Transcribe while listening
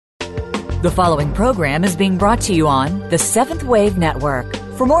The following program is being brought to you on the Seventh Wave Network.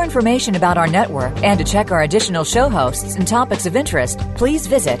 For more information about our network and to check our additional show hosts and topics of interest, please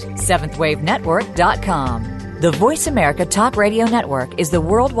visit seventhwavenetwork.com. The Voice America Talk Radio Network is the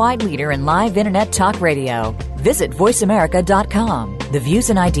worldwide leader in live Internet talk radio. Visit voiceamerica.com. The views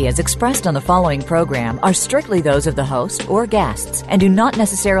and ideas expressed on the following program are strictly those of the host or guests and do not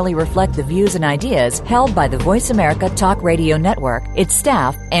necessarily reflect the views and ideas held by the Voice America Talk Radio Network, its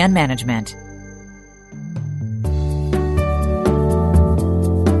staff, and management.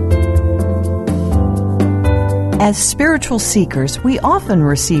 As spiritual seekers, we often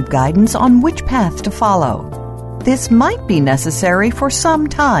receive guidance on which path to follow. This might be necessary for some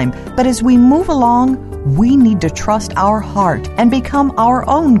time, but as we move along, we need to trust our heart and become our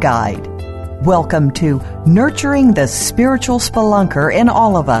own guide. Welcome to Nurturing the Spiritual Spelunker in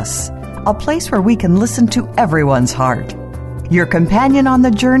All of Us, a place where we can listen to everyone's heart. Your companion on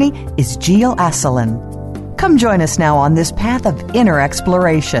the journey is Jill Asselin. Come join us now on this path of inner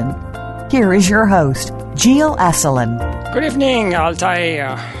exploration. Here is your host, Jill Asselin. Good evening,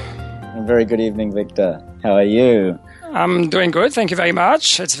 Altair. A very good evening, Victor. How are you? I'm doing good, thank you very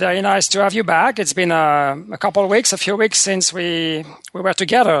much. It's very nice to have you back. It's been a few weeks since we were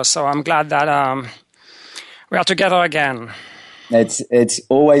together, so I'm glad that we are together again. It's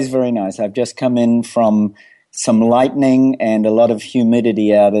always very nice. I've just come in from some lightning and a lot of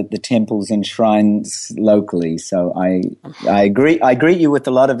humidity out at the temples and shrines locally, so I greet you with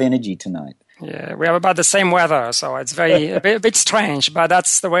a lot of energy tonight. Yeah, we have about the same weather, so it's a bit strange, but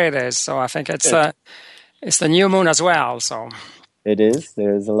that's the way it is. So I think it's the new moon as well. So it is.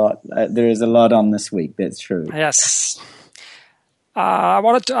 There is a lot. There is a lot on this week. That's true. Yes. I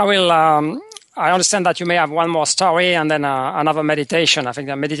understand that you may have one more story and then another meditation. I think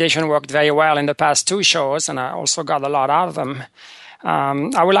the meditation worked very well in the past two shows, and I also got a lot out of them.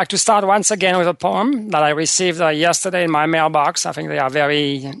 I would like to start once again with a poem that I received yesterday in my mailbox. I think they are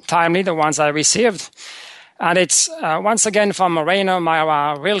very timely, the ones I received. And it's once again from Rainer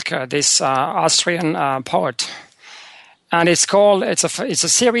Maria Rilke, this Austrian poet. And it's a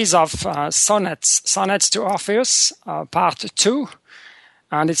series of sonnets to Orpheus, part 2.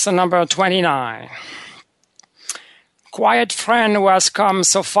 And it's the number 29. Quiet friend who has come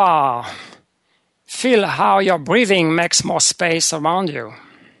so far, feel how your breathing makes more space around you.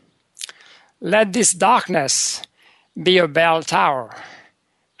 Let this darkness be a bell tower,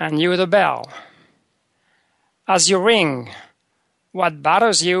 and you the bell. As you ring, what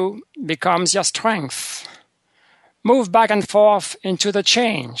bothers you becomes your strength. Move back and forth into the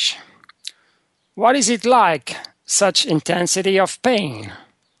change. What is it like, such intensity of pain?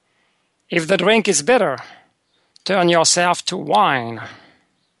 If the drink is bitter, turn yourself to wine.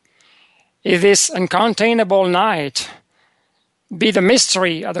 If this uncontainable night be the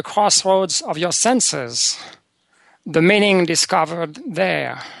mystery at the crossroads of your senses, the meaning discovered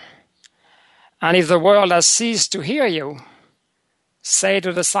there. And if the world has ceased to hear you, say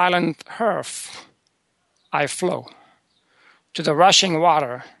to the silent earth, I flow. To the rushing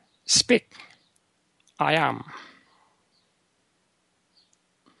water, speak, I am.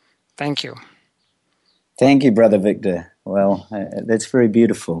 Thank you. Thank you, Brother Victor. Well, that's very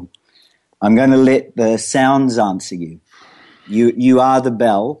beautiful. I'm going to let the sounds answer you. You are the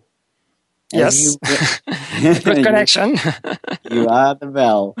bell. Yes. Good connection. You are the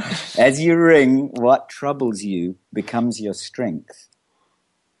bell. As you ring, what troubles you becomes your strength.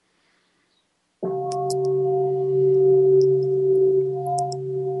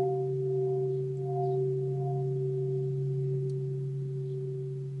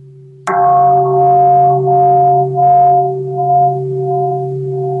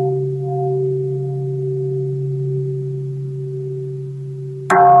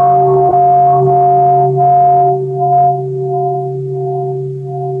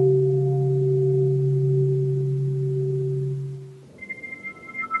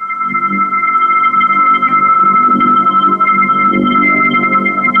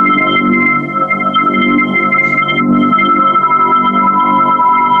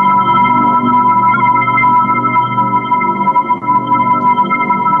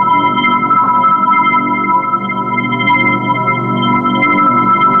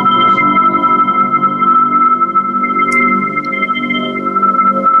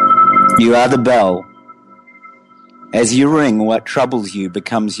 You are the bell. As you ring, what troubles you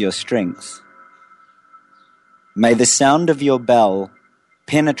becomes your strength. May the sound of your bell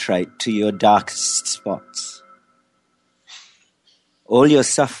penetrate to your darkest spots. All your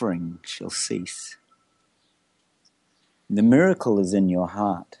suffering shall cease. The miracle is in your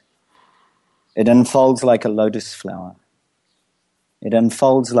heart. It unfolds like a lotus flower. It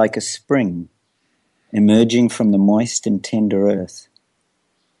unfolds like a spring, emerging from the moist and tender earth.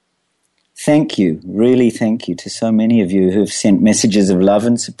 Thank you, really thank you to so many of you who have sent messages of love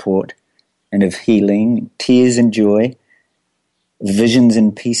and support and of healing, tears and joy, visions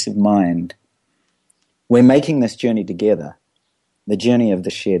and peace of mind. We're making this journey together, the journey of the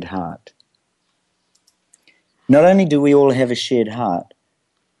shared heart. Not only do we all have a shared heart,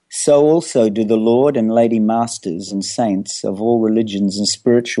 so also do the Lord and Lady Masters and saints of all religions and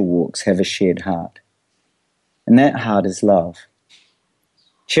spiritual walks have a shared heart. And that heart is love.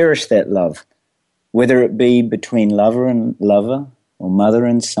 Cherish that love, whether it be between lover and lover, or mother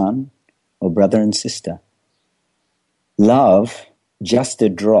and son, or brother and sister. Love, just a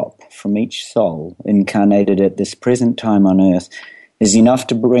drop from each soul incarnated at this present time on earth, is enough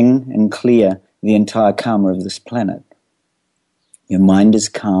to bring and clear the entire karma of this planet. Your mind is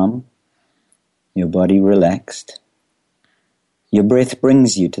calm, your body relaxed. Your breath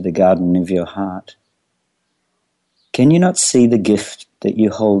brings you to the garden of your heart. Can you not see the gift that you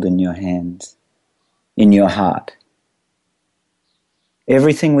hold in your hands, in your heart?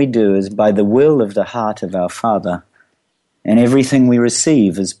 Everything we do is by the will of the heart of our Father, and everything we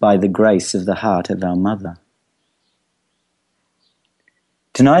receive is by the grace of the heart of our Mother.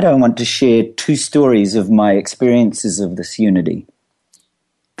 Tonight I want to share two stories of my experiences of this unity,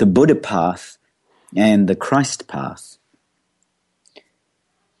 the Buddha path and the Christ path.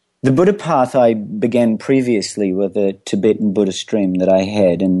 The Buddha path I began previously with a Tibetan Buddhist dream that I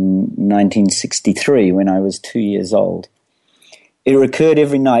had in 1963 when I was 2 years old. It recurred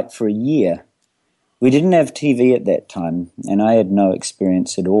every night for a year. We didn't have TV at that time, and I had no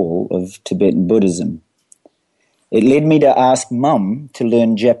experience at all of Tibetan Buddhism. It led me to ask Mum to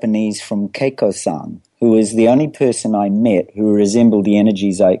learn Japanese from Keiko-san, who was the only person I met who resembled the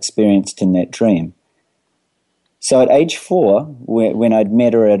energies I experienced in that dream. So at age 4, when I'd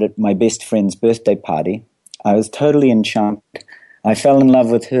met her at my best friend's birthday party, I was totally enchanted. I fell in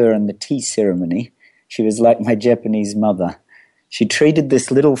love with her in the tea ceremony. She was like my Japanese mother. She treated this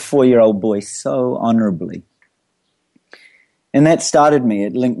little 4-year-old boy so honorably. And that started me.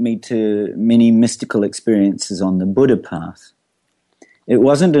 It linked me to many mystical experiences on the Buddha path. It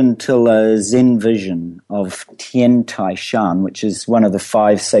wasn't until a Zen vision of Tian Tai Shan, which is one of the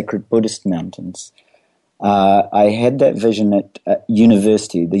 5 sacred Buddhist mountains. I had that vision at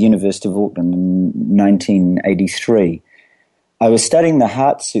university, the University of Auckland in 1983. I was studying the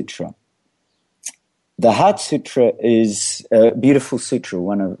Heart Sutra. The Heart Sutra is a beautiful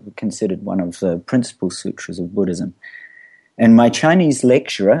sutra, considered one of the principal sutras of Buddhism. And my Chinese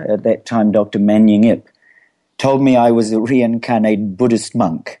lecturer at that time, Dr. Man Ying Ip, told me I was a reincarnated Buddhist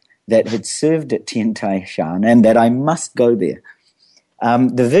monk that had served at Tian Tai Shan and that I must go there.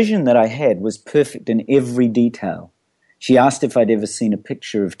 The vision that I had was perfect in every detail. She asked if I'd ever seen a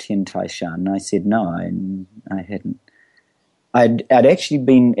picture of Tian Tai Shan, and I said no, I hadn't. I'd actually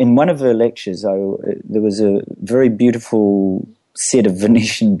been, in one of her lectures, there was a very beautiful set of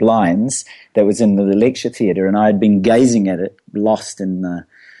Venetian blinds that was in the lecture theatre, and I had been gazing at it, lost in the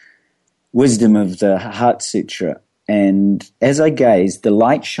wisdom of the Heart Sutra. And as I gazed, the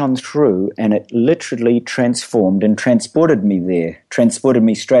light shone through, and it literally transformed and transported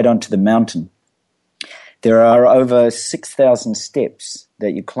me straight onto the mountain. There are over 6,000 steps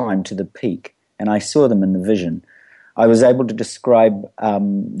that you climb to the peak, and I saw them in the vision. I was able to describe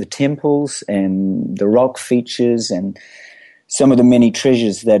the temples and the rock features and some of the many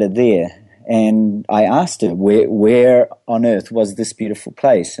treasures that are there. And I asked her, where on earth was this beautiful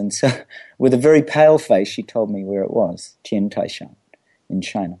place? And so with a very pale face, she told me where it was, Tian Tai Shan in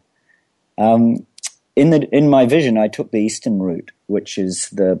China. In my vision, I took the eastern route, which is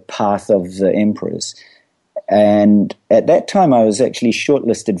the path of the emperors. And at that time, I was actually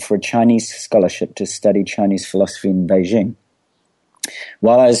shortlisted for a Chinese scholarship to study Chinese philosophy in Beijing.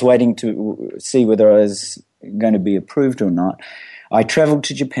 While I was waiting to see whether I was going to be approved or not, I traveled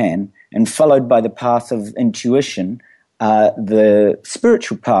to Japan and followed by the path of intuition, the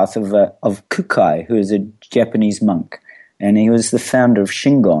spiritual path of Kukai, who is a Japanese monk. And he was the founder of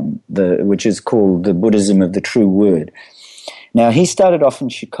Shingon, which is called the Buddhism of the True Word. Now, he started off in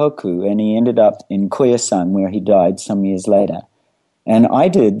Shikoku, and he ended up in Koyasan, where he died some years later. And I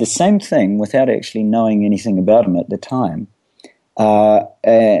did the same thing without actually knowing anything about him at the time.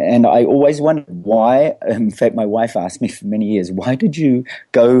 And I always wondered why. In fact, my wife asked me for many years, why did you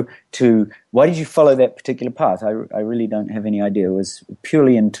follow that particular path? I really don't have any idea. It was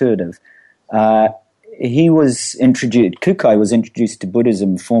purely intuitive. Kukai was introduced to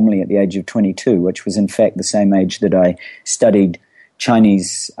Buddhism formally at the age of 22, which was in fact the same age that I studied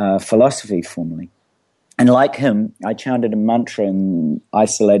Chinese philosophy formally. And like him, I chanted a mantra in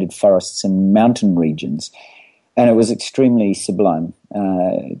isolated forests and mountain regions. And it was extremely sublime,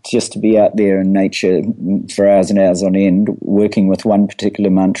 just to be out there in nature for hours and hours on end, working with one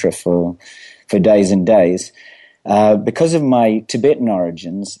particular mantra for days and days. Because of my Tibetan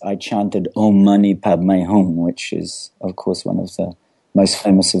origins, I chanted Om Mani Padme Hum, which is, of course, one of the most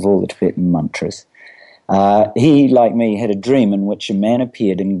famous of all the Tibetan mantras. He, like me, had a dream in which a man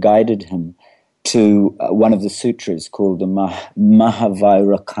appeared and guided him to one of the sutras called the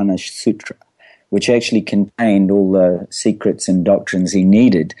Mahavairakana Sutra, which actually contained all the secrets and doctrines he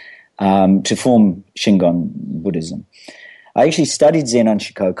needed to form Shingon Buddhism. I actually studied Zen on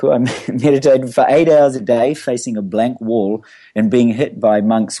Shikoku. I meditated for 8 hours a day, facing a blank wall and being hit by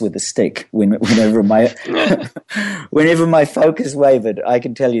monks with a stick whenever my whenever my focus wavered. I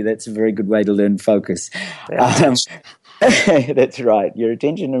can tell you that's a very good way to learn focus. That's right. Your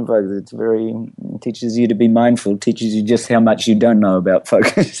attention and focus. It teaches you to be mindful. Teaches you just how much you don't know about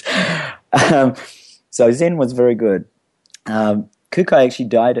focus. So Zen was very good. Kukai actually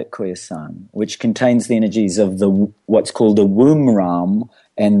died at Koyasan, which contains the energies of what's called the womb realm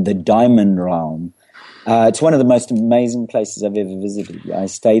and the diamond realm. It's one of the most amazing places I've ever visited. I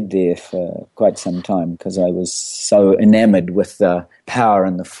stayed there for quite some time because I was so enamored with the power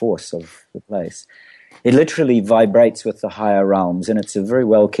and the force of the place. It literally vibrates with the higher realms, and it's a very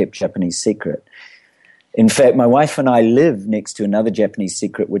well-kept Japanese secret. In fact, my wife and I live next to another Japanese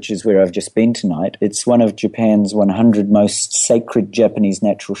secret, which is where I've just been tonight. It's one of Japan's 100 most sacred Japanese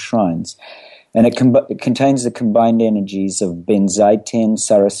natural shrines. And it contains the combined energies of Benzaiten,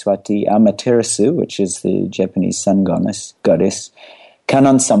 Saraswati, Amaterasu, which is the Japanese sun goddess,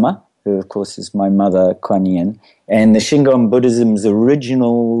 Kanan-sama, who of course is my mother, Kuan Yin, and the Shingon Buddhism's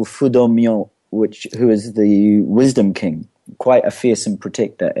original Fudomyo, who is the wisdom king. Quite a fearsome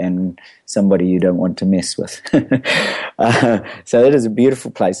protector and somebody you don't want to mess with. So it is a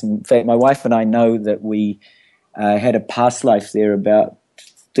beautiful place. In fact, my wife and I know that we had a past life there about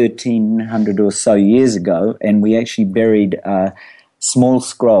 1,300 or so years ago, and we actually buried a small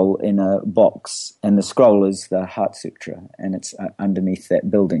scroll in a box, and the scroll is the Heart Sutra, and it's underneath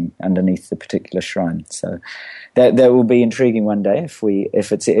that building, underneath the particular shrine. So that will be intriguing one day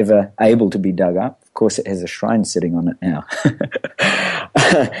if it's ever able to be dug up. Of course, it has a shrine sitting on it now.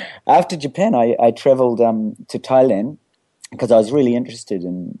 After Japan, I traveled to Thailand because I was really interested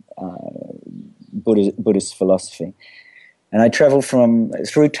in Buddhist philosophy. And I traveled through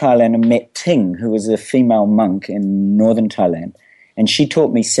Thailand and met Ting, who was a female monk in northern Thailand. And she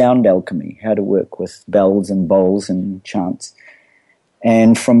taught me sound alchemy, how to work with bells and bowls and chants.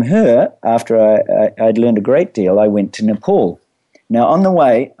 And from her, after I'd learned a great deal, I went to Nepal. Now, on the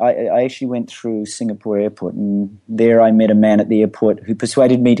way, I actually went through Singapore airport, and there I met a man at the airport who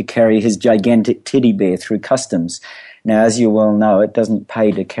persuaded me to carry his gigantic teddy bear through customs. Now, as you well know, it doesn't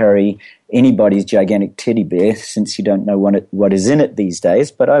pay to carry anybody's gigantic teddy bear since you don't know what is in it these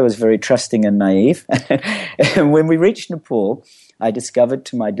days, but I was very trusting and naive. And when we reached Nepal, I discovered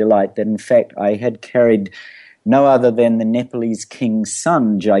to my delight that, in fact, I had carried no other than the Nepalese king's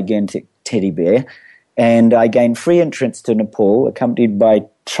son gigantic teddy bear, and I gained free entrance to Nepal, accompanied by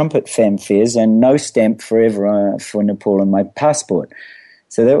trumpet fanfares and no stamp forever for Nepal on my passport.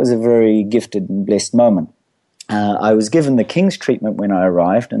 So that was a very gifted and blessed moment. I was given the king's treatment when I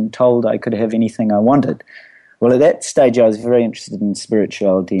arrived and told I could have anything I wanted. Well, at that stage, I was very interested in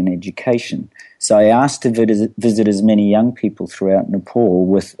spirituality and education. So I asked to visit as many young people throughout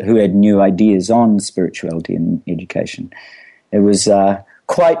Nepal who had new ideas on spirituality and education. It was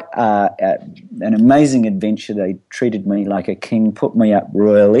quite an amazing adventure. They treated me like a king, put me up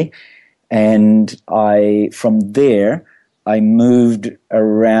royally, and from there, I moved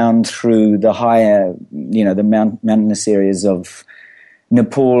around through the higher, the mountainous areas of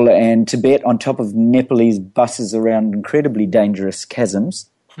Nepal and Tibet on top of Nepalese buses around incredibly dangerous chasms.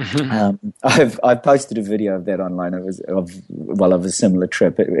 Mm-hmm. I've posted a video of that online of a similar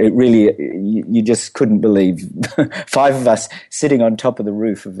trip. It really, you just couldn't believe 5 of us sitting on top of the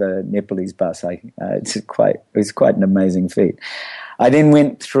roof of a Nepalese bus. It was quite an amazing feat. I then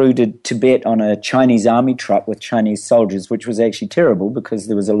went through to Tibet on a Chinese army truck with Chinese soldiers, which was actually terrible because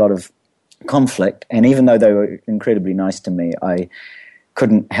there was a lot of conflict. And even though they were incredibly nice to me, I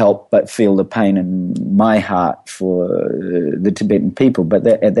couldn't help but feel the pain in my heart for the Tibetan people. But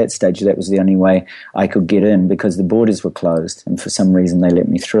at that stage, that was the only way I could get in because the borders were closed, and for some reason they let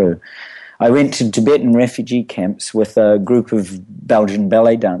me through. I went to Tibetan refugee camps with a group of Belgian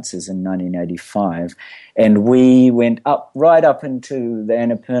ballet dancers in 1985, and we went right up into the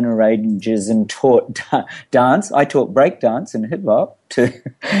Annapurna Ranges and taught dance. I taught break dance and hip hop to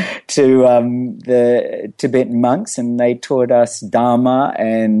the Tibetan monks, and they taught us Dharma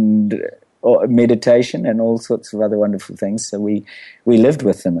and meditation and all sorts of other wonderful things. So we lived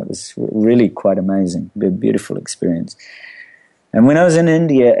with them. It was really quite amazing, a beautiful experience. And when I was in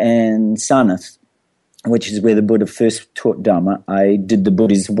India and Sarnath, which is where the Buddha first taught Dharma, I did the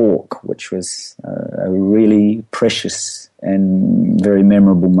Buddha's walk, which was a really precious and very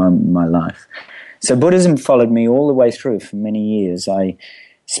memorable moment in my life. So Buddhism followed me all the way through for many years. I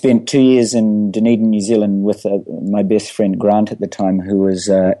spent 2 years in Dunedin, New Zealand with my best friend Grant at the time, who was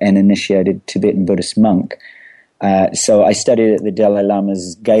an initiated Tibetan Buddhist monk. So I studied at the Dalai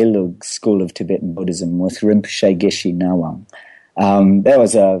Lama's Gelug School of Tibetan Buddhism with Rinpoche Geshe Nawang. That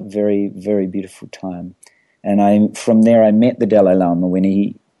was a very, very beautiful time. And from there I met the Dalai Lama when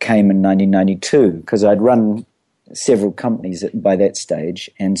he came in 1992, because I'd run several companies by that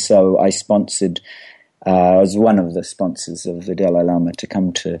stage. And so I was one of the sponsors of the Dalai Lama to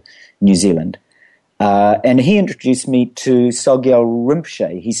come to New Zealand. And he introduced me to Sogyal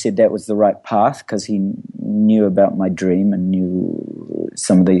Rinpoche. He said that was the right path because he knew about my dream and knew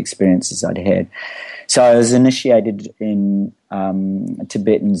some of the experiences I'd had. So I was initiated in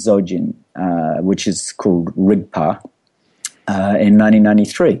Tibetan Dzogchen, which is called Rigpa, in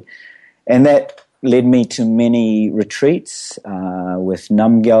 1993. And that led me to many retreats with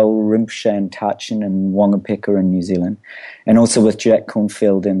Namgyal Rinpoche and Tachin and Wangapeka in New Zealand, and also with Jack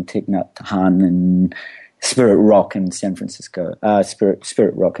Kornfield and Thich Nhat Hanh and Spirit Rock in San Francisco,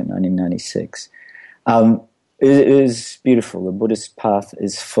 Spirit Rock in 1996. It is beautiful. The Buddhist path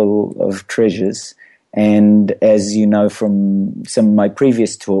is full of treasures, and as you know from some of my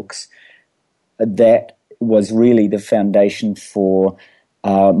previous talks, that was really the foundation for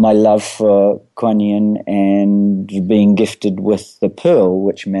my love for Kuan Yin and being gifted with the pearl,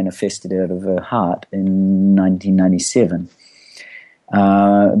 which manifested out of her heart in 1997.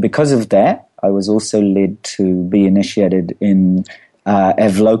 Because of that, I was also led to be initiated in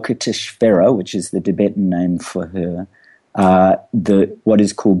Avalokiteshvara, which is the Tibetan name for her, what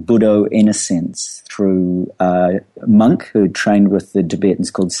is called Buddho Innocence, through a monk who trained with the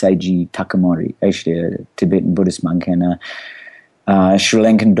Tibetans called Seiji Takamori, actually a Tibetan Buddhist monk, and a Sri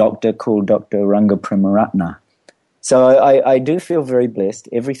Lankan doctor called Dr. Ranga Premaratna. So I do feel very blessed.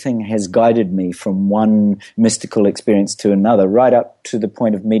 Everything has guided me from one mystical experience to another, right up to the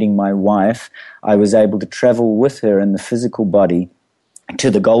point of meeting my wife. I was able to travel with her in the physical body to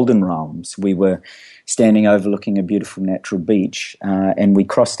the Golden Realms. We were standing overlooking a beautiful natural beach, and we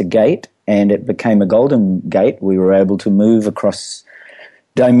crossed a gate, and it became a golden gate. We were able to move across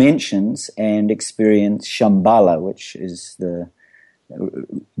dimensions and experience Shambhala, which is the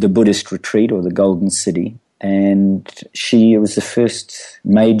Buddhist retreat or the Golden City. And it was the first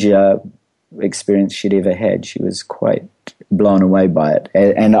major experience she'd ever had. She was quite blown away by it.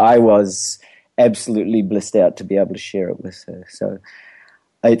 And I was absolutely blissed out to be able to share it with her. So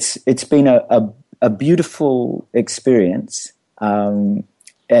it's been a beautiful experience, and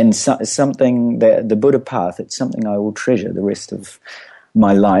something that the Buddha path, it's something I will treasure the rest of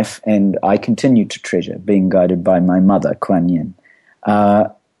my life, and I continue to treasure being guided by my mother, Kuan Yin.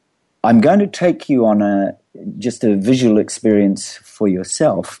 I'm going to take you on just a visual experience for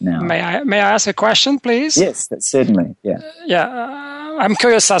yourself now. May I ask a question, please? Yes, certainly. Yeah. I'm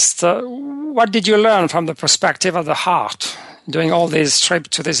curious as to what did you learn from the perspective of the heart doing all these trips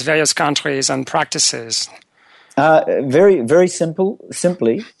to these various countries and practices? Very, very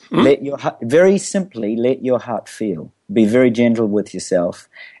simply, let your heart feel. Be very gentle with yourself,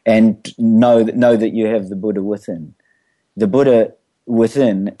 and know that you have the Buddha within. The Buddha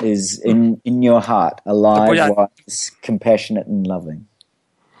within is in your heart, alive, wise, compassionate, and loving.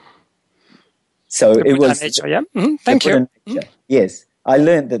 So it was nature, yeah. Thank you. Nature. Yes, I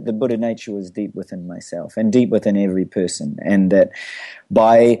learned that the Buddha nature was deep within myself and deep within every person, and that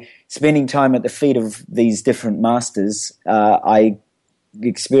by spending time at the feet of these different masters, I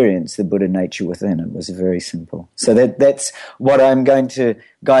experienced the Buddha nature within. It was very simple. So that's what I'm going to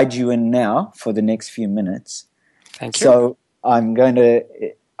guide you in now for the next few minutes. Thank you. So I'm going to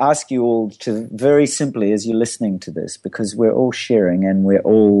ask you all to very simply, as you're listening to this, because we're all sharing and we're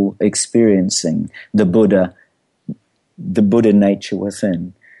all experiencing the Buddha nature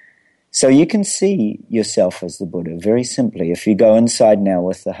within. So you can see yourself as the Buddha very simply. If you go inside now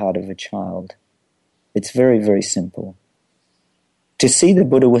with the heart of a child, it's very, very simple. To see the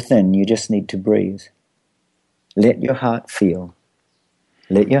Buddha within, you just need to breathe. Let your heart feel.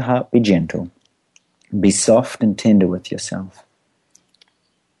 Let your heart be gentle. Be soft and tender with yourself.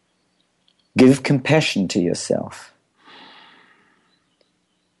 Give compassion to yourself.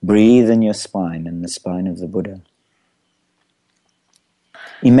 Breathe in your spine, in the spine of the Buddha.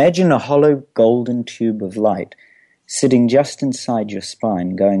 Imagine a hollow golden tube of light sitting just inside your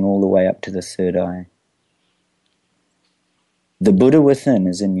spine, going all the way up to the third eye. The Buddha within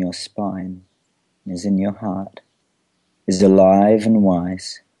is in your spine, is in your heart, is alive and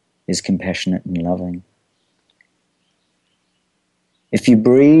wise, is compassionate and loving. If you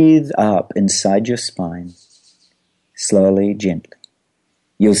breathe up inside your spine, slowly, gently,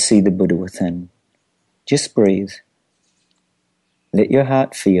 you'll see the Buddha within. Just breathe. Let your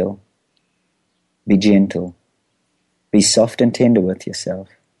heart feel. Be gentle. Be soft and tender with yourself.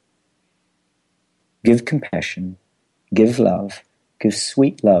 Give compassion. Give love. Give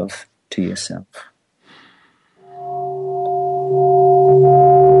sweet love to yourself.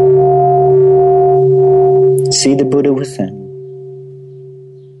 See the Buddha within.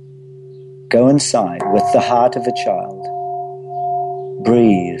 Go inside with the heart of a child.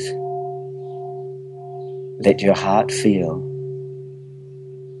 Breathe. Let your heart feel.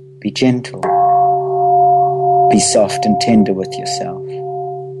 Be gentle. Be soft and tender with yourself.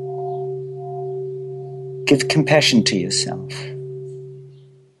 Give compassion to yourself.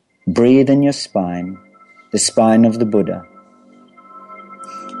 Breathe in your spine, the spine of the Buddha.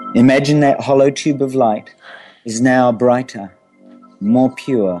 Imagine that hollow tube of light is now brighter, more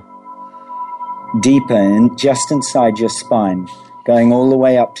pure, deeper and just inside your spine, going all the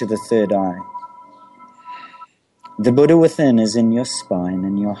way up to the third eye. The Buddha within is in your spine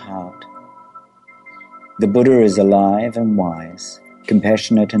and your heart. The Buddha is alive and wise,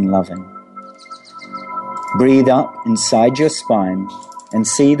 compassionate and loving. Breathe up inside your spine and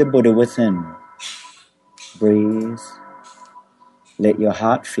see the Buddha within. Breathe. Let your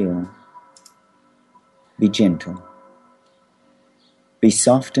heart feel. Be gentle. Be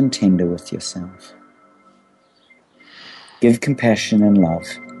soft and tender with yourself. Give compassion and love,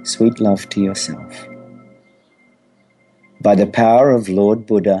 sweet love to yourself. By the power of Lord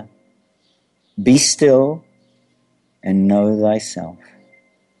Buddha, be still and know thyself.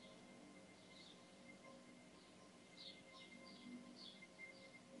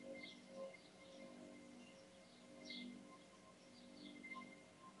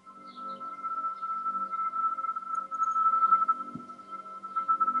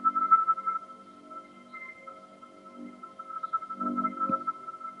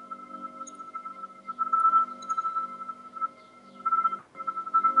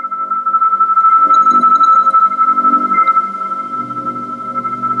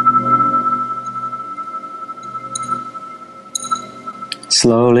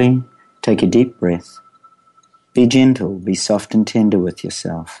 Slowly take a deep breath. Be gentle, be soft and tender with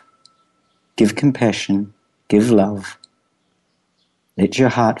yourself. Give compassion, give love. Let your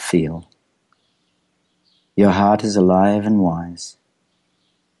heart feel. Your heart is alive and wise.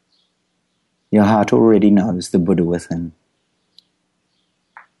 Your heart already knows the Buddha within.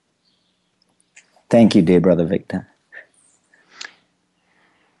 Thank you, dear Brother Victor.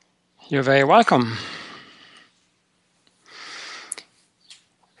 You're very welcome.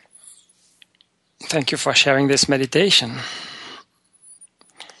 Thank you for sharing this meditation.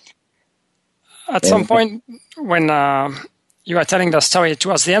 At some point, when you were telling the story,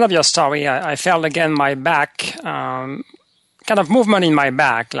 towards the end of your story, I felt again my back, kind of movement in my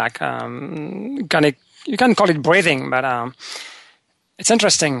back, like you can call it breathing, but it's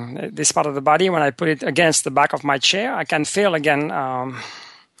interesting. This part of the body, when I put it against the back of my chair, I can feel again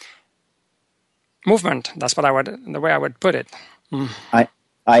movement. That's what the way I would put it.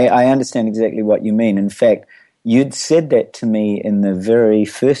 I understand exactly what you mean. In fact, you'd said that to me in the very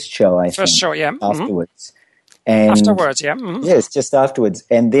first show, First show, yeah. Afterwards. And afterwards, yeah. Mm-hmm. Yes, just afterwards.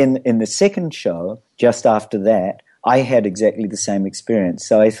 And then in the second show, just after that, I had exactly the same experience.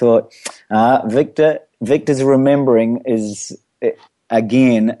 So I thought, Victor's remembering is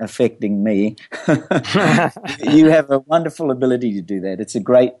again affecting me. You have a wonderful ability to do that. It's a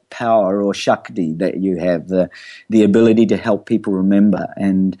great power or shakti that you have, the ability to help people remember.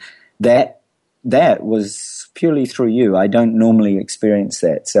 And that was purely through you. I don't normally experience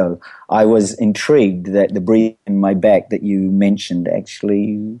that. So I was intrigued that the breathing in my back that you mentioned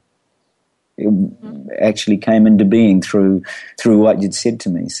actually came into being through what you'd said to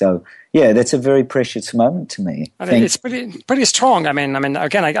me. So yeah, that's a very precious moment to me. It's pretty strong. I mean,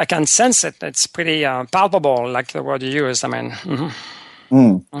 again, I can sense it. It's pretty palpable, like the word you used.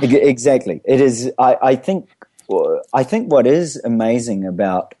 Exactly. It is. I think what is amazing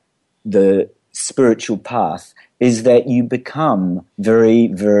about the spiritual path is that you become very,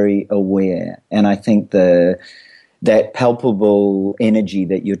 very aware. And I think that palpable energy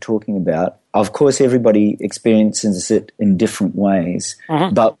that you're talking about, of course, everybody experiences it in different ways,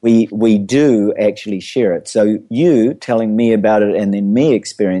 but we do actually share it. So you telling me about it and then me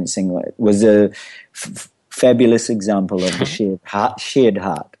experiencing it was a fabulous example of the shared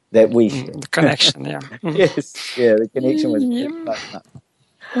heart that we share. The connection, yeah. Yes, yeah, the connection was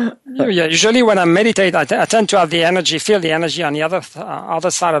Yeah, usually when I meditate, I tend to have feel the energy on the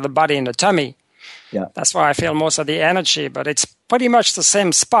other side of the body in the tummy. Yeah, that's where I feel most of the energy, but it's pretty much the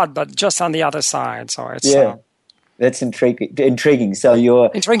same spot, but just on the other side. So it's that's intriguing. So you're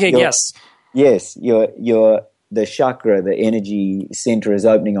yes. Yes, the chakra, the energy center is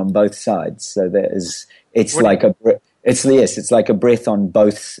opening on both sides. So it's like a breath on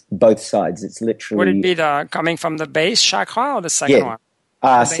both sides. It's literally. Would it be coming from the base chakra or the second one?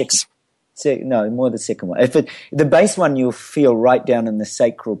 No, more the second one. The base one, you'll feel right down in the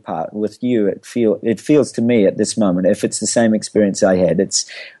sacral part. With you, it feels to me at this moment, if it's the same experience I had, it's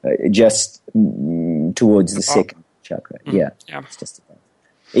just towards the second chakra. Yeah. It's just about.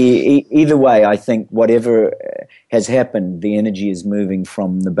 Either way, I think whatever has happened, the energy is moving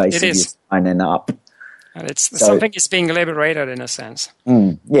from the base of your spine and up. And something is being liberated in a sense.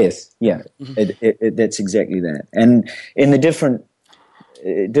 Yes, yeah, that's exactly that. And in the different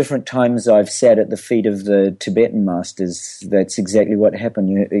times I've sat at the feet of the Tibetan masters, that's exactly what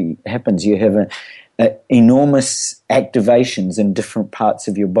happens. You have enormous activations in different parts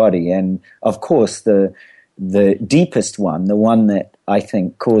of your body, and of course the deepest one, the one that I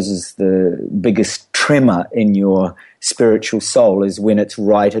think causes the biggest tremor in your spiritual soul, is when it's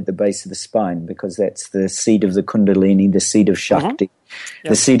right at the base of the spine, because that's the seat of the Kundalini, the seat of Shakti,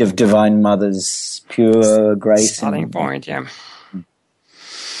 the seat of Divine Mother's pure grace. Starting point, yeah.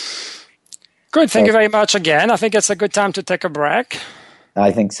 Good. Thank you very much again. I think it's a good time to take a break.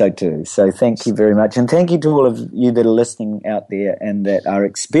 I think so too. So thank you very much. And thank you to all of you that are listening out there and that are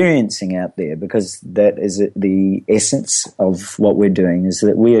experiencing out there, because that is the essence of what we're doing, is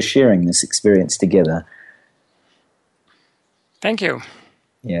that we are sharing this experience together. Thank you.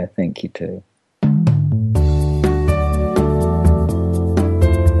 Yeah, thank you too.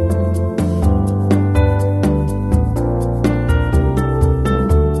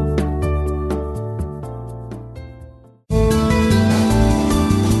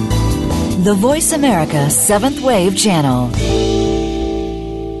 The Voice America 7th Wave Channel.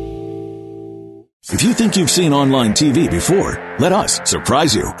 If you think you've seen online TV before, let us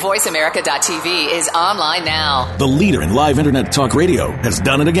surprise you. VoiceAmerica.tv is online now. The leader in live Internet talk radio has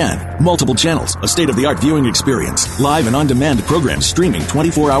done it again. Multiple channels, a state-of-the-art viewing experience, live and on-demand programs streaming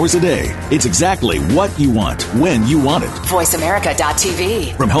 24 hours a day. It's exactly what you want, when you want it.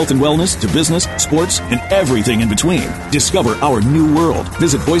 VoiceAmerica.tv. From health and wellness to business, sports, and everything in between. Discover our new world.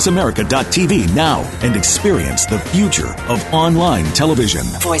 Visit VoiceAmerica.tv now and experience the future of online television.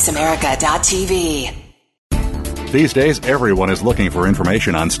 VoiceAmerica.tv. These days, everyone is looking for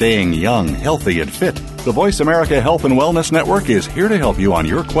information on staying young, healthy, and fit. The Voice America Health and Wellness Network is here to help you on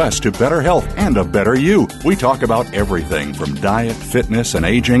your quest to better health and a better you. We talk about everything from diet, fitness, and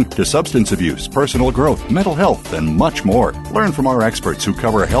aging to substance abuse, personal growth, mental health, and much more. Learn from our experts who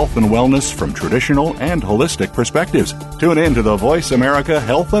cover health and wellness from traditional and holistic perspectives. Tune in to the Voice America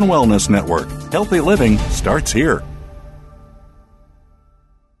Health and Wellness Network. Healthy living starts here.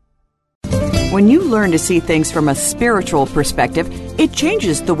 When you learn to see things from a spiritual perspective, it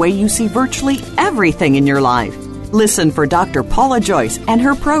changes the way you see virtually everything in your life. Listen for Dr. Paula Joyce and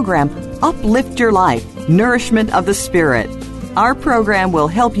her program, Uplift Your Life, Nourishment of the Spirit. Our program will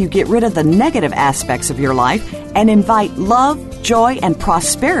help you get rid of the negative aspects of your life and invite love, joy, and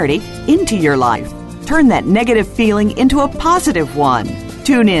prosperity into your life. Turn that negative feeling into a positive one.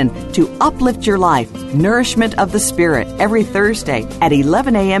 Tune in to Uplift Your Life, Nourishment of the Spirit, every Thursday at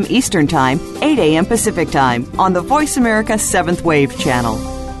 11 a.m. Eastern Time, 8 a.m. Pacific Time on the Voice America 7th Wave Channel.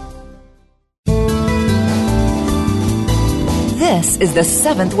 This is the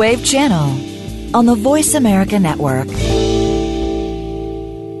 7th Wave Channel on the Voice America Network.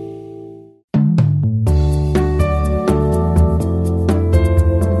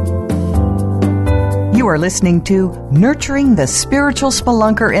 You are listening to Nurturing the Spiritual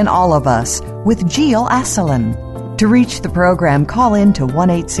Spelunker in All of Us with Gil Asselin. To reach the program, call in to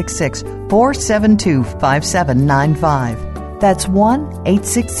 1-866-472-5795. That's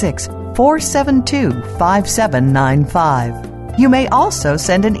 1-866-472-5795. You may also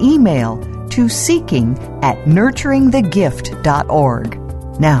send an email to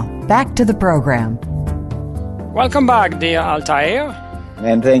seeking@nurturingthegift.org. Now, back to the program. Welcome back, dear Altair.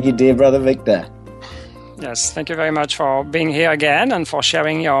 And thank you, dear Brother Victor. Yes, thank you very much for being here again and for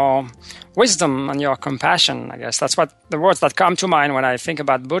sharing your wisdom and your compassion. I guess that's what the words that come to mind when I think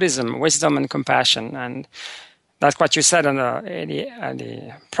about Buddhism, wisdom and compassion. And that's what you said in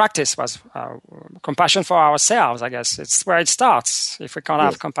the practice was compassion for ourselves, I guess. It's where it starts. If we can't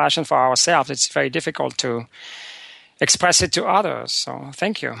have compassion for ourselves, it's very difficult to express it to others. So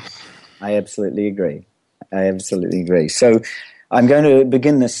thank you. I absolutely agree. So I'm going to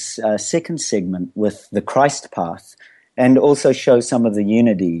begin this second segment with the Christ path and also show some of the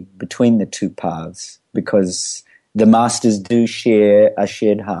unity between the two paths, because the masters do share a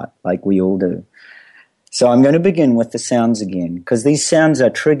shared heart like we all do. So I'm going to begin with the sounds again, because these sounds are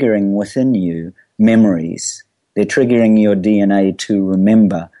triggering within you memories. They're triggering your DNA to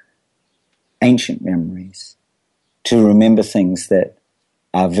remember ancient memories, to remember things that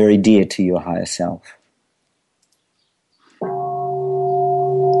are very dear to your higher self.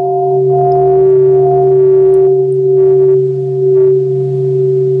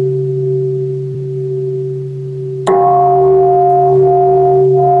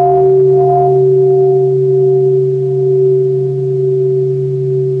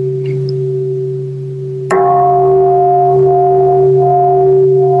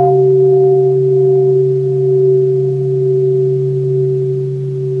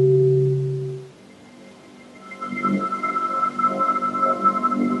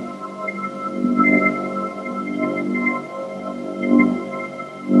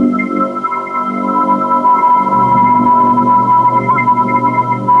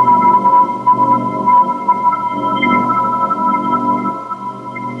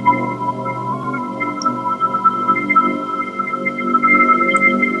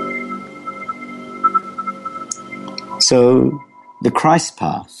 So, the Christ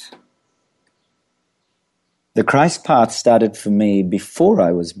path. The Christ path started for me before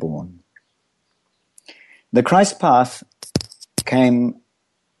I was born. The Christ path came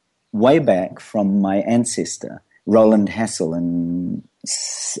way back from my ancestor, Roland Hassel, in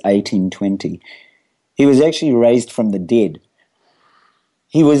 1820. He was actually raised from the dead.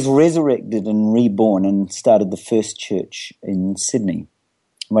 He was resurrected and reborn and started the first church in Sydney.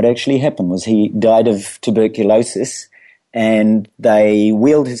 What actually happened was he died of tuberculosis, and they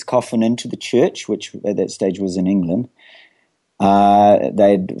wheeled his coffin into the church, which at that stage was in England.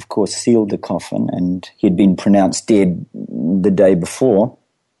 They'd, of course, sealed the coffin, and he'd been pronounced dead the day before.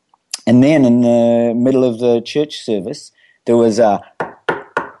 And then in the middle of the church service, there was a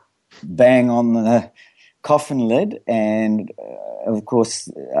bang on the coffin lid, and, of course,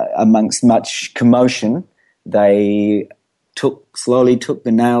 amongst much commotion, they slowly took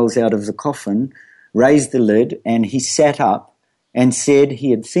the nails out of the coffin, raised the lid, and he sat up and said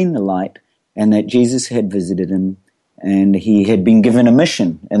he had seen the light and that Jesus had visited him and he had been given a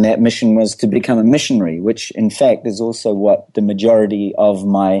mission, and that mission was to become a missionary, which in fact is also what the majority of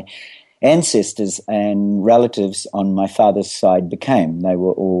my ancestors and relatives on my father's side became. They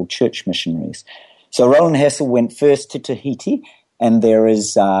were all church missionaries. So Roland Hassel went first to Tahiti, and there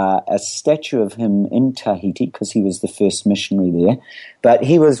is a statue of him in Tahiti because he was the first missionary there. But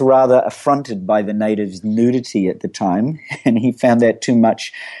he was rather affronted by the natives' nudity at the time, and he found that too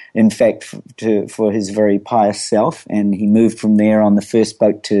much, in fact, for his very pious self, and he moved from there on the first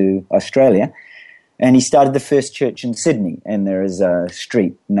boat to Australia. And he started the first church in Sydney, and there is a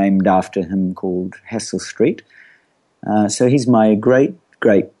street named after him called Hassel Street. So he's my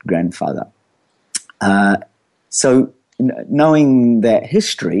great-great-grandfather. So knowing that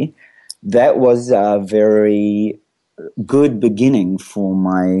history, that was a very good beginning for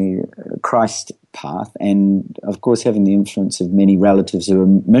my Christ path. And, of course, having the influence of many relatives who were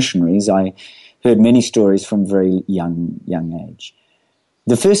missionaries, I heard many stories from very young age.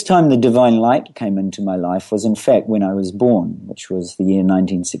 The first time the divine light came into my life was, in fact, when I was born, which was the year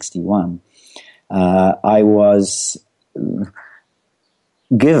 1961. I was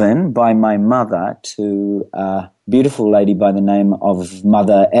given by my mother to a beautiful lady by the name of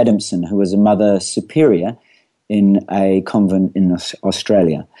Mother Adamson, who was a mother superior in a convent in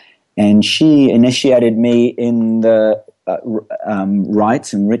Australia. And she initiated me in the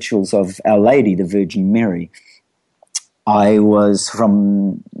rites and rituals of Our Lady, the Virgin Mary. I was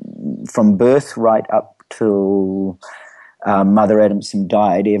from birth right up till Mother Adamson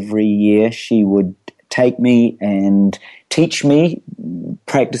died. Every year she would take me and teach me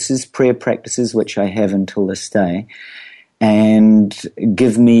prayer practices, which I have until this day, and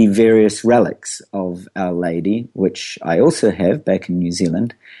give me various relics of Our Lady, which I also have back in New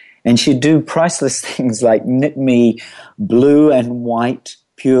Zealand. And she'd do priceless things like knit me blue and white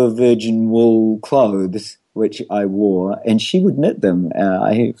pure virgin wool clothes which I wore, and she would knit them.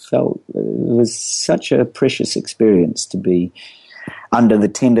 I felt it was such a precious experience to be under the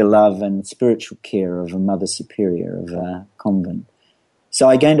tender love and spiritual care of a Mother Superior of a convent. So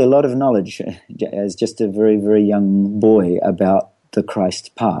I gained a lot of knowledge as just a very, very young boy about the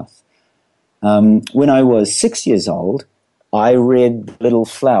Christ path. When I was 6 years old, I read Little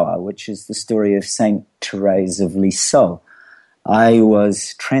Flower, which is the story of Saint Therese of Lisieux. I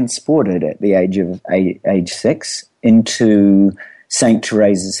was transported at the age 6 into Saint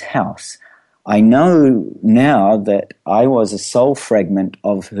Therese's house. I know now that I was a soul fragment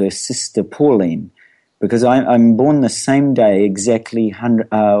of her sister Pauline, because I'm born the same day, exactly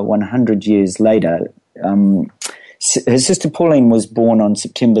 100 years later. Her sister Pauline was born on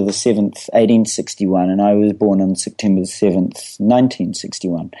September the 7th, 1861, and I was born on September the 7th,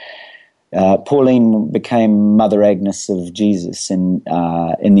 1961. Pauline became Mother Agnes of Jesus in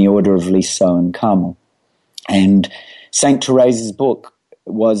the Order of Lisieux and Carmel. And St. Therese's book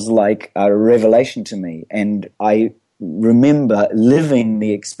was like a revelation to me. And I remember living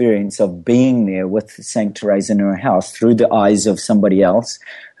the experience of being there with St. Therese in her house through the eyes of somebody else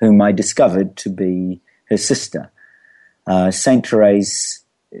whom I discovered to be her sister. St. Therese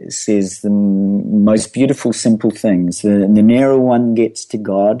says the most beautiful, simple things. The nearer one gets to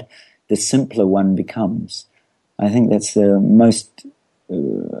God, the simpler one becomes. I think that's the most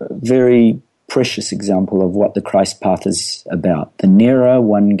very precious example of what the Christ path is about. The nearer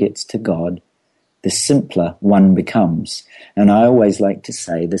one gets to God, the simpler one becomes. And I always like to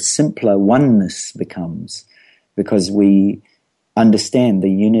say the simpler oneness becomes, because we understand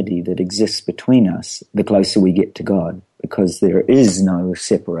the unity that exists between us the closer we get to God, because there is no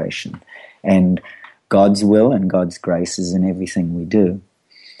separation. And God's will and God's grace is in everything we do.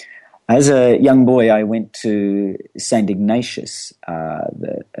 As a young boy, I went to St. Ignatius,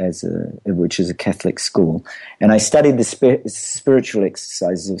 which is a Catholic school, and I studied the spiritual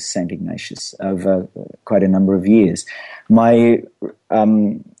exercises of St. Ignatius over quite a number of years. My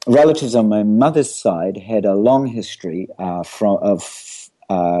relatives on my mother's side had a long history of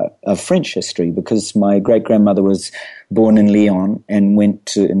French history, because my great-grandmother was born in Lyon and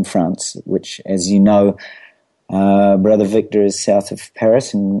went in France, which, as you know, Brother Victor, is south of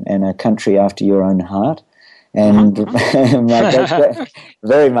Paris and a country after your own heart, and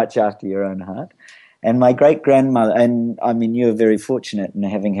very much after your own heart. And my great-grandmother, and I mean, you're very fortunate in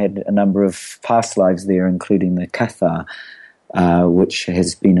having had a number of past lives there, including the Cathar, which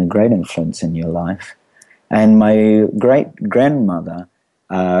has been a great influence in your life. And my great-grandmother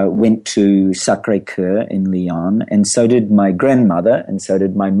went to Sacré-Cœur in Lyon, and so did my grandmother, and so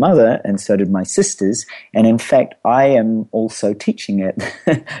did my mother, and so did my sisters. And in fact, I am also teaching at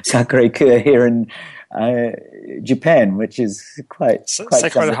Sacré-Cœur here in Japan, which is quite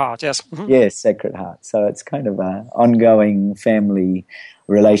Sacred Heart, yes. Mm-hmm. Yes, Sacred Heart. So it's kind of an ongoing family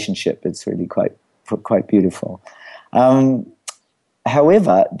relationship. It's really quite beautiful.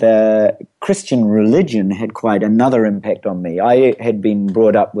 However, the Christian religion had quite another impact on me. I had been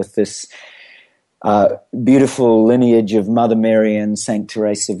brought up with this beautiful lineage of Mother Mary and Saint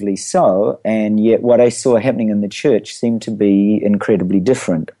Therese of Lisieux, and yet what I saw happening in the church seemed to be incredibly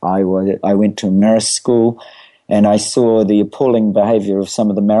different. I went to a Marist school, and I saw the appalling behavior of some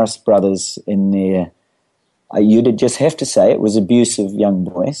of the Marist brothers in their, you'd just have to say it was abuse of young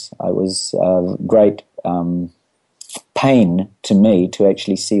boys. I was great pain to me to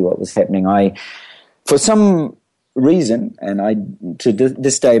actually see what was happening. For some reason, and I to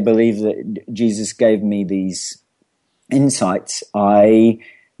this day believe that Jesus gave me these insights, there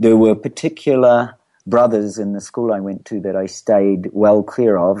were particular brothers in the school I went to that I stayed well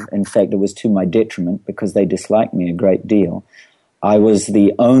clear of. In fact, it was to my detriment, because they disliked me a great deal. I was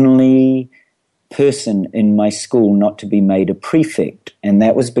the only person in my school not to be made a prefect, and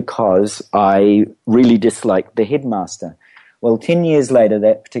that was because I really disliked the headmaster. Well, 10 years later,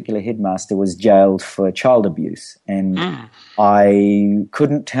 that particular headmaster was jailed for child abuse, and I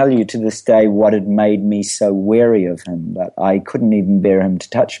couldn't tell you to this day what had made me so wary of him, but I couldn't even bear him to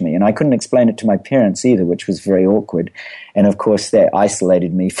touch me, and I couldn't explain it to my parents either, which was very awkward, and of course that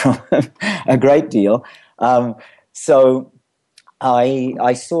isolated me from him a great deal. So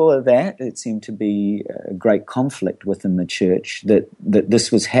I saw that it seemed to be a great conflict within the church, that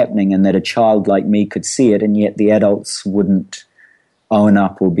this was happening and that a child like me could see it, and yet the adults wouldn't own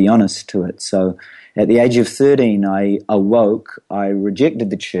up or be honest to it. So at the age of 13, I awoke, I rejected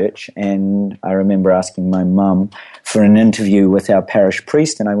the church, and I remember asking my mum for an interview with our parish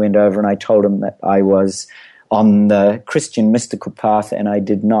priest, and I went over and I told him that I was on the Christian mystical path and I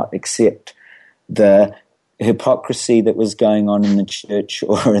did not accept the hypocrisy that was going on in the church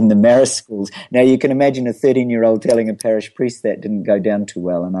or in the marist schools. Now, you can imagine a 13-year-old telling a parish priest that didn't go down too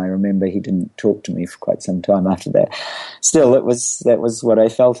well, and I remember he didn't talk to me for quite some time after that. Still, that was what I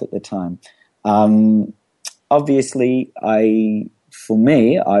felt at the time. Obviously, for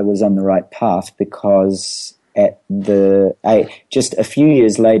me, I was on the right path because just a few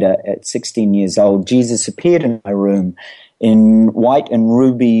years later, at 16 years old, Jesus appeared in my room in white and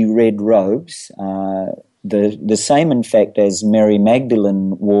ruby red robes, the same, in fact, as Mary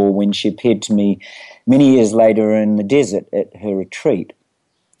Magdalene wore when she appeared to me many years later in the desert at her retreat.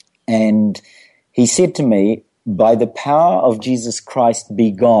 And he said to me, "By the power of Jesus Christ,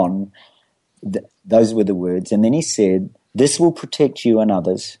 be gone." Those were the words. And then he said, "This will protect you and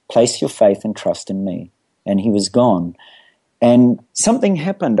others. Place your faith and trust in me." And he was gone. And something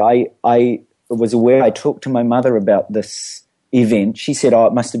happened. I was aware, I talked to my mother about this event. She said, "Oh,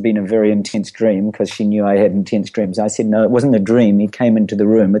 it must have been a very intense dream," because she knew I had intense dreams. I said, "No, it wasn't a dream. He came into the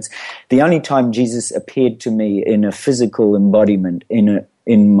room." It's the only time Jesus appeared to me in a physical embodiment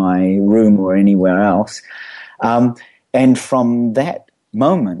in my room or anywhere else. And from that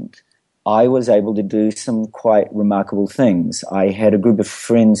moment, I was able to do some quite remarkable things. I had a group of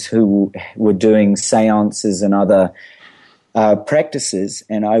friends who were doing seances and other practices,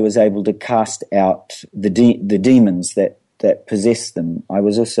 and I was able to cast out the demons that possessed them. I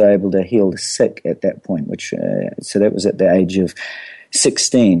was also able to heal the sick at that point, so that was at the age of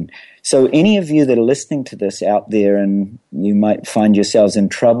 16. So any of you that are listening to this out there and you might find yourselves in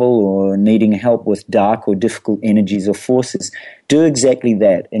trouble or needing help with dark or difficult energies or forces, do exactly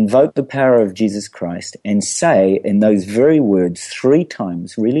that. Invoke the power of Jesus Christ and say in those very words 3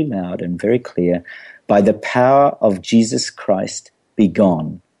 times, really loud and very clear, "By the power of Jesus Christ, be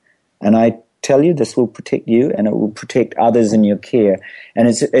gone." And I tell you, this will protect you and it will protect others in your care. And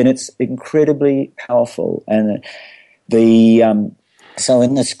it's incredibly powerful. And so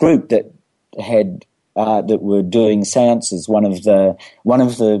in this group that were doing seances, one of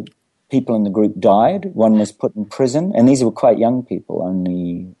the people in the group died. One was put in prison, and these were quite young people.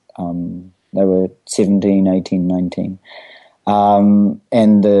 Only they were 17, 18, 19.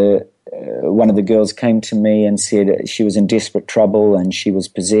 And one of the girls came to me and said she was in desperate trouble and she was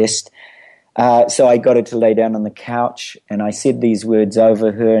possessed. So I got her to lay down on the couch, and I said these words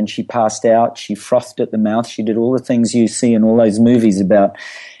over her, and she passed out. She frothed at the mouth. She did all the things you see in all those movies about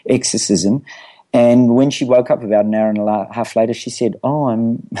exorcism. And when she woke up about an hour and a half later, she said, "Oh,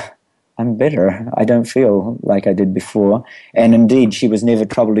 I'm better. I don't feel like I did before." And indeed, she was never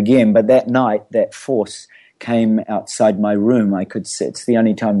troubled again. But that night, that force came outside my room. I could see, it's the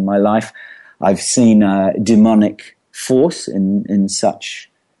only time in my life I've seen a demonic force in such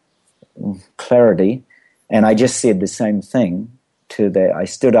clarity. And I just said the same thing to that. I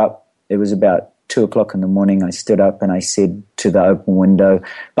stood up. It was about 2:00 in the morning. I stood up and I said to the open window,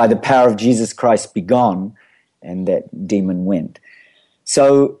 "By the power of Jesus Christ, be gone." And that demon went.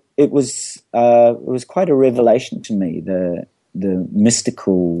 So it was quite a revelation to me, the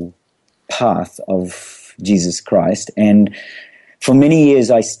mystical path of Jesus Christ. And for many years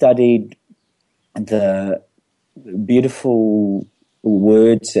I studied the beautiful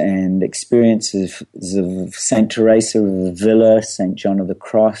words and experiences of Saint Teresa of Avila, Saint John of the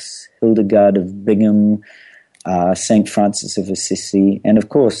Cross, Hildegard of Bingen, Saint Francis of Assisi, and of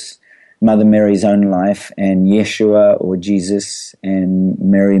course Mother Mary's own life, and Yeshua or Jesus and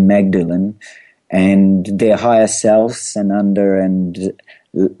Mary Magdalene, and their higher selves, Sananda and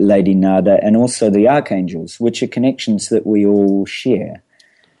Lady Nada, and also the archangels, which are connections that we all share.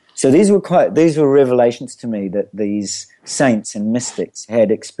 So these were revelations to me, that these saints and mystics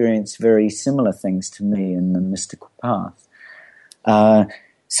had experienced very similar things to me in the mystical path.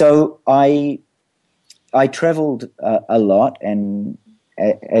 So I traveled a lot, and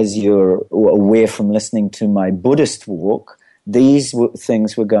as you're aware from listening to my Buddhist walk, these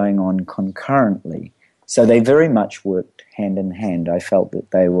things were going on concurrently. So they very much worked hand in hand. I felt that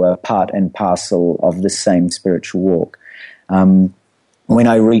they were part and parcel of the same spiritual walk. When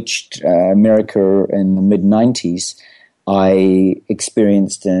I reached America in the mid-90s, I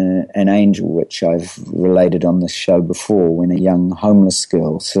experienced an angel, which I've related on this show before, when a young homeless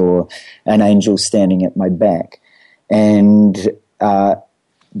girl saw an angel standing at my back. And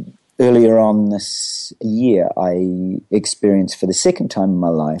earlier on this year, I experienced for the second time in my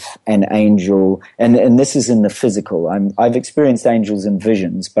life an angel, and this is in the physical. I've experienced angels in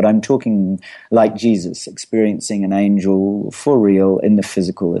visions, but I'm talking like Jesus, experiencing an angel for real in the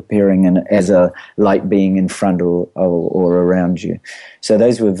physical, appearing as a light being in front or around you. So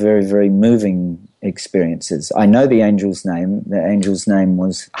those were very, very moving experiences. I know the angel's name. The angel's name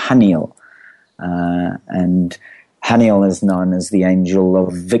was Haniel. And Haniel is known as the angel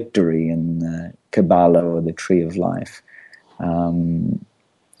of victory in the Kabbalah, or the tree of life,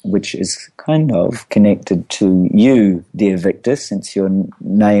 which is kind of connected to you, dear Victor, since your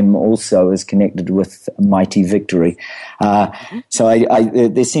name also is connected with mighty victory. So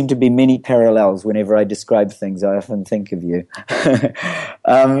there seem to be many parallels. Whenever I describe things, I often think of you.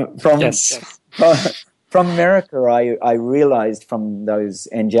 From America, I realized from those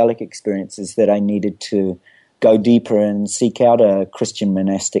angelic experiences that I needed to go deeper and seek out a Christian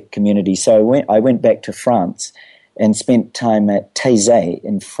monastic community. So I went back to France and spent time at Taizé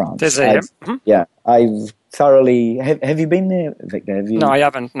in France. I've thoroughly... Have you been there, Victor? Have you? No, I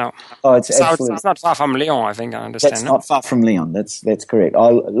haven't, no. Oh, it's absolutely... It's not far from Lyon, I think, I understand. That's not far from Lyon, that's correct.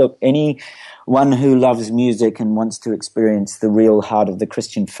 Look, anyone who loves music and wants to experience the real heart of the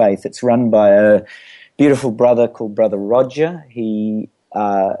Christian faith, it's run by a beautiful brother called Brother Roger. He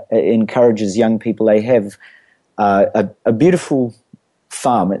encourages young people. They have a beautiful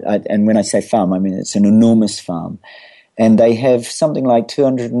farm, and when I say farm, I mean it's an enormous farm, and they have something like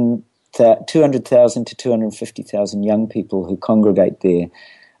 200,000 to 250,000 young people who congregate there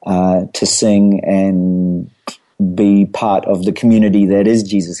to sing and be part of the community that is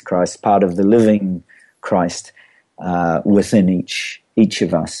Jesus Christ, part of the living Christ within each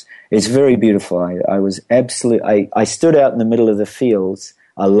of us. It's very beautiful. I stood out in the middle of the fields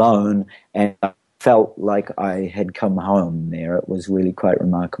alone, and I felt like I had come home there. It was really quite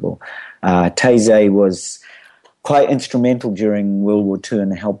remarkable. Taizé was quite instrumental during World War II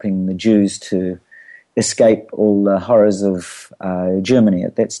in helping the Jews to escape all the horrors of Germany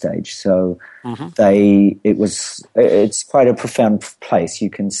at that stage. So it's quite a profound place.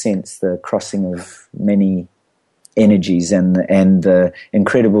 You can sense the crossing of many energies and the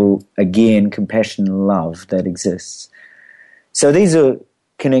incredible, again, compassion and love that exists. So these are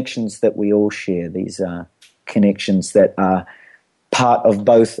connections that we all share. These are connections that are part of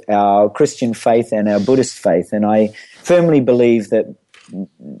both our Christian faith and our Buddhist faith. And I firmly believe that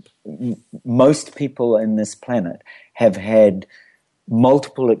most people in this planet have had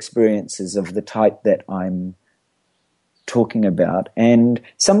multiple experiences of the type that I'm talking about, and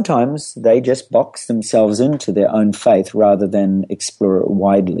sometimes they just box themselves into their own faith rather than explore it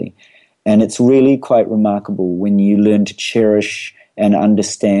widely. And it's really quite remarkable when you learn to cherish and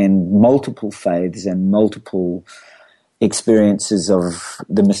understand multiple faiths and multiple experiences of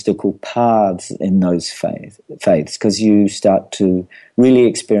the mystical paths in those faiths, because you start to really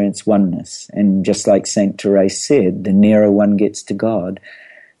experience oneness. And just like Saint Therese said, the nearer one gets to God,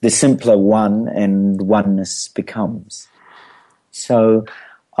 the simpler one and oneness becomes. So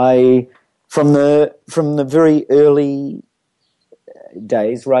from the very early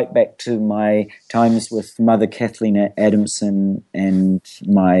days, right back to my times with Mother Kathleen Adamson and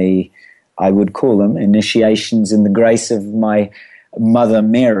I would call them initiations in the grace of my Mother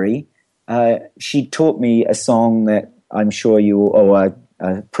Mary, she taught me a song that I'm sure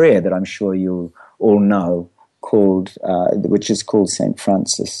a prayer that I'm sure you all know, which is called St.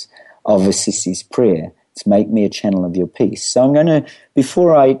 Francis of Assisi's prayer. It's make me a channel of your peace. So I'm going to,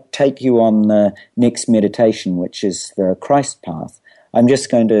 before I take you on the next meditation, which is the Christ path, I'm just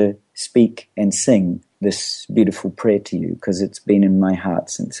going to speak and sing this beautiful prayer to you, because it's been in my heart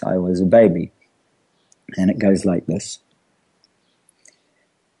since I was a baby. And it goes like this.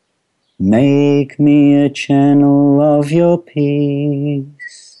 Make me a channel of your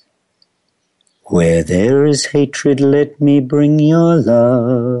peace. Where there is hatred, let me bring your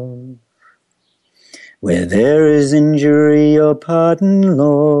love. Where there is injury, your pardon,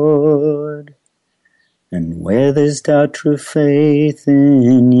 Lord. And where there's doubt, true faith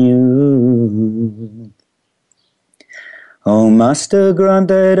in you. O Master, grant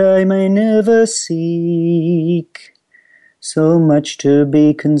that I may never seek so much to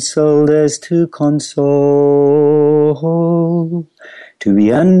be consoled as to console, to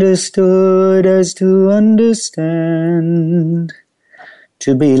be understood as to understand,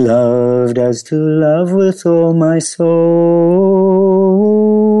 to be loved as to love with all my soul.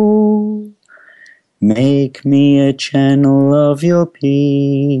 Make me a channel of your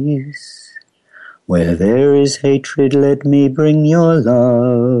peace. Where there is hatred, let me bring your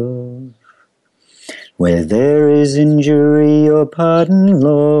love. Where there is injury, your pardon,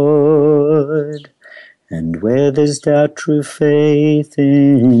 Lord. And where there's doubt, true faith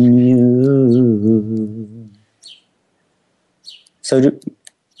in you. So,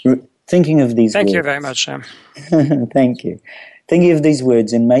 thinking of these words... Thank you very much, Sam. Thank you. Thinking of these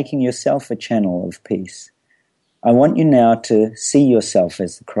words and making yourself a channel of peace, I want you now to see yourself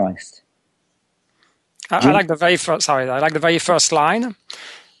as the Christ. I like the very first line.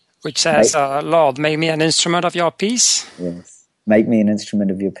 which says, Lord, make me an instrument of your peace. Yes. Make me an instrument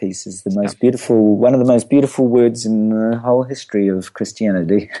of your peace is the most beautiful, one of the most beautiful words in the whole history of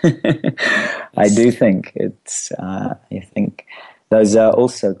Christianity. I do think it's, I think those are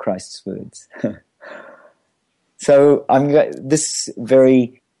also Christ's words. So this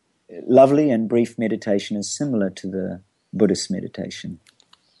very lovely and brief meditation is similar to the Buddhist meditation.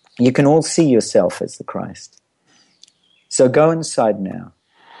 You can all see yourself as the Christ. So go inside now.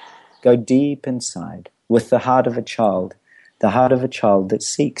 Go deep inside with the heart of a child that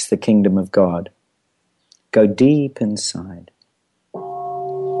seeks the kingdom of God. Go deep inside.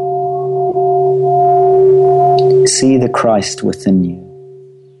 See the Christ within you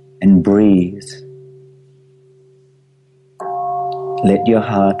and breathe. Let your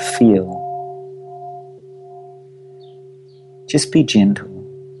heart feel. Just be gentle.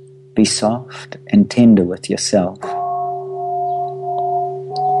 Be soft and tender with yourself.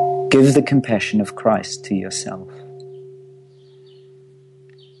 Give the compassion of Christ to yourself.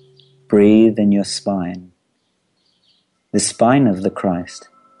 Breathe in your spine, the spine of the Christ.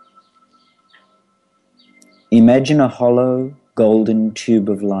 Imagine a hollow golden tube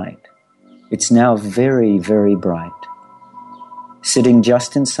of light. It's now very, very bright. Sitting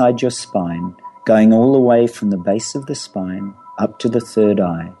just inside your spine, going all the way from the base of the spine up to the third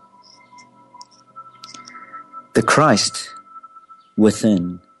eye. The Christ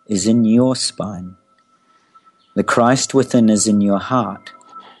within is in your spine. The Christ within is in your heart.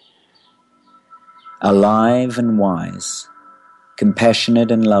 Alive and wise,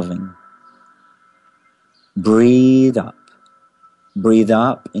 compassionate and loving. Breathe up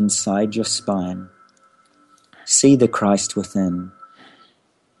inside your spine. See the Christ within.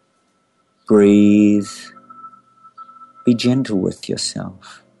 Breathe. Be gentle with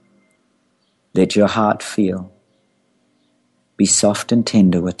yourself. Let your heart feel. Be soft and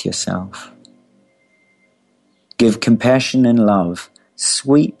tender with yourself. Give compassion and love,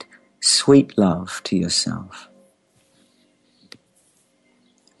 sweet, sweet love to yourself.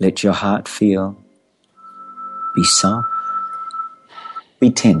 Let your heart feel. Be soft.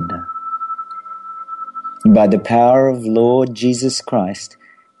 Be tender. By the power of Lord Jesus Christ,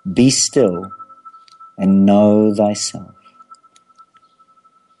 be still and know thyself.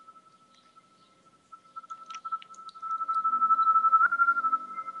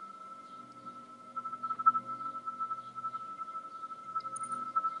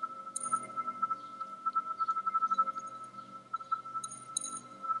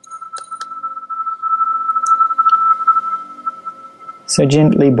 So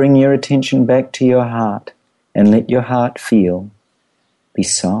gently bring your attention back to your heart and let your heart feel. Be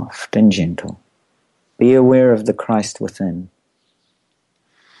soft and gentle. Be aware of the Christ within.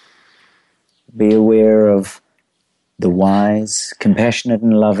 Be aware of the wise, compassionate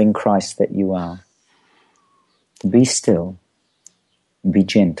and loving Christ that you are. Be still. Be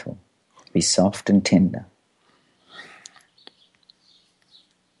gentle. Be soft and tender.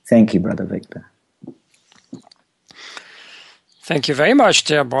 Thank you, Brother Victor. Thank you very much,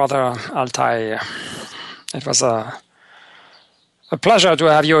 dear Brother Altair. It was a pleasure to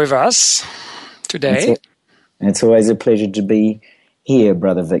have you with us today. It's always a pleasure to be here,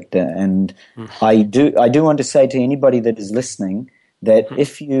 Brother Victor. And I do want to say to anybody that is listening that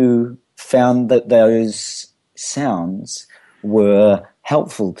if you found that those sounds were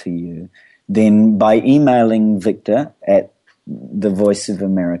helpful to you, then by emailing Victor at The Voice of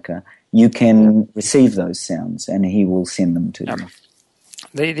America, you can receive those sounds and he will send them to you.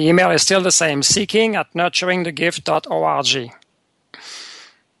 The email is still the same, seeking@nurturingthegift.org.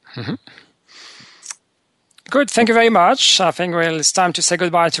 Mm-hmm. Good, thank you very much. I think it's time to say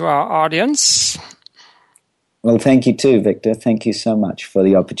goodbye to our audience. Well, thank you too, Victor. Thank you so much for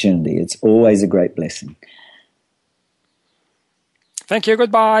the opportunity. It's always a great blessing. Thank you,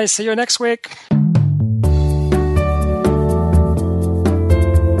 goodbye. See you next week.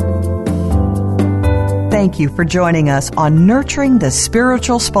 Thank you for joining us on Nurturing the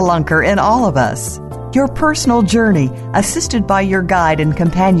Spiritual Spelunker in All of Us. Your personal journey, assisted by your guide and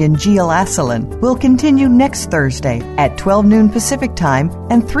companion Gil Asselin, will continue next Thursday at 12 noon Pacific Time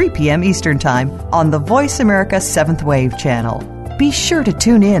and 3 p.m. Eastern Time on the Voice America 7th Wave channel. Be sure to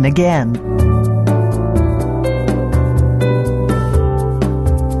tune in again.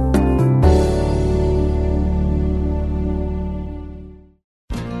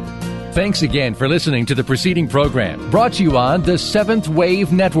 Thanks again for listening to the preceding program, brought to you on the 7th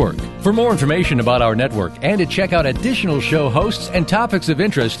Wave Network. For more information about our network and to check out additional show hosts and topics of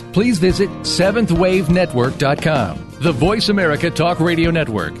interest, please visit 7thwavenetwork.com. The Voice America Talk Radio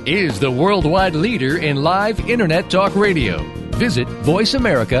Network is the worldwide leader in live Internet talk radio. Visit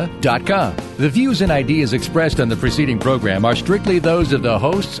voiceamerica.com. The views and ideas expressed on the preceding program are strictly those of the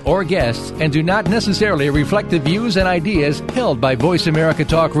hosts or guests and do not necessarily reflect the views and ideas held by Voice America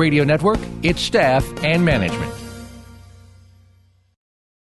Talk Radio Network, its staff, and management.